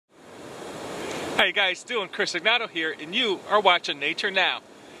How you guys doing? Chris Ignato here, and you are watching Nature Now.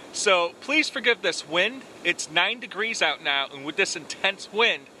 So please forgive this wind. It's 9 degrees out now, and with this intense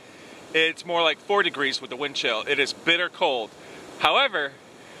wind, it's more like 4 degrees with the wind chill. It is bitter cold. However,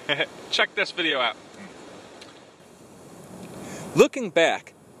 check this video out. Looking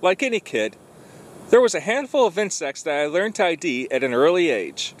back, like any kid, there was a handful of insects that I learned to ID at an early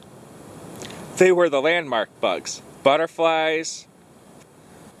age. They were the landmark bugs, butterflies,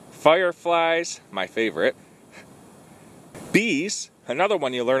 fireflies, my favorite, bees, another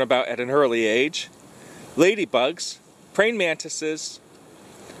one you learn about at an early age, ladybugs, praying mantises,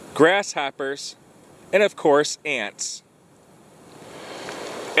 grasshoppers, and of course ants.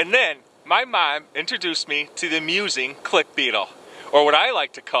 And then my mom introduced me to the amusing click beetle, or what I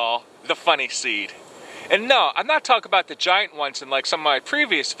like to call the funny seed. And no, I'm not talking about the giant ones in like some of my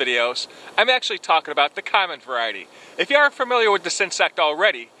previous videos. I'm actually talking about the common variety. If you aren't familiar with this insect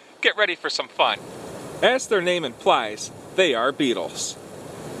already, get ready for some fun. As their name implies, they are beetles.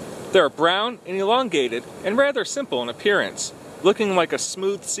 They're brown and elongated and rather simple in appearance, looking like a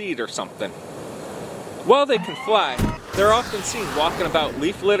smooth seed or something. While they can fly, they're often seen walking about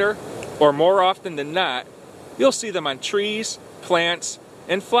leaf litter, or more often than not, you'll see them on trees, plants,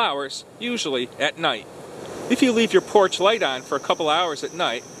 and flowers, usually at night. If you leave your porch light on for a couple hours at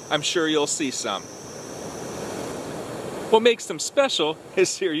night, I'm sure you'll see some. What makes them special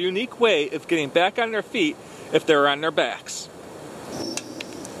is their unique way of getting back on their feet if they're on their backs.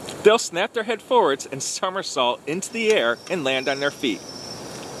 They'll snap their head forwards and somersault into the air and land on their feet.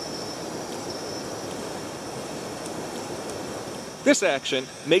 This action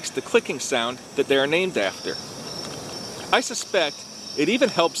makes the clicking sound that they are named after. I suspect it even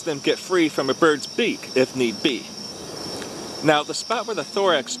helps them get free from a bird's beak if need be. Now, the spot where the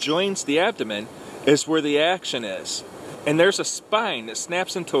thorax joins the abdomen is where the action is. And there's a spine that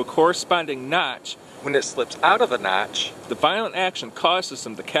snaps into a corresponding notch. When it slips out of the notch, the violent action causes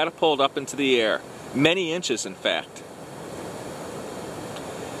them to catapult up into the air, many inches in fact.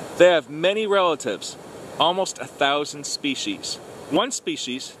 They have many relatives, almost 1,000 species. One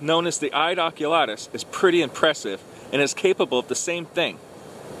species, known as the eyed oculatus, is pretty impressive and is capable of the same thing.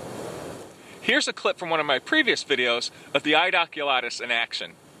 Here's a clip from one of my previous videos of the eyed oculatus in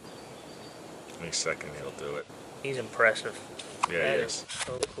action. Any second he'll do it. He's impressive. Yeah, that he is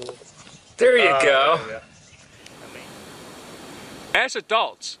so cool. There you go. There we go. As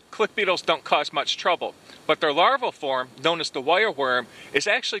adults, click beetles don't cause much trouble, but their larval form, known as the wireworm, is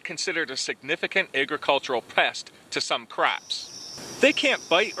actually considered a significant agricultural pest to some crops. They can't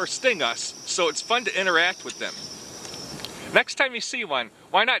bite or sting us, so it's fun to interact with them. Next time you see one,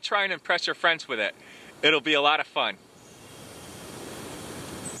 why not try and impress your friends with it? It'll be a lot of fun.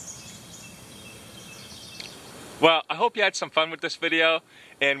 Well, I hope you had some fun with this video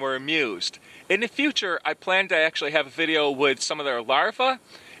and were amused. In the future, I plan to actually have a video with some of their larvae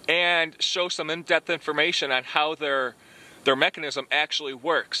and show some in-depth information on how their mechanism actually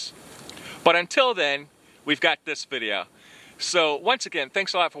works. But until then, we've got this video. So once again,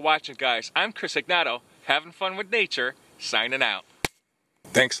 thanks a lot for watching, guys. I'm Chris Ignato, having fun with nature, signing out.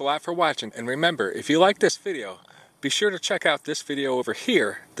 Thanks a lot for watching, and remember, if you like this video, be sure to check out this video over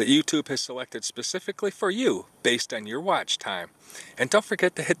here that YouTube has selected specifically for you based on your watch time. And don't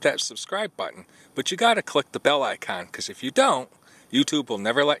forget to hit that subscribe button, but you gotta click the bell icon, because if you don't, YouTube will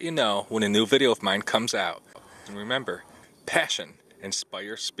never let you know when a new video of mine comes out. And remember, passion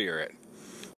inspires spirit.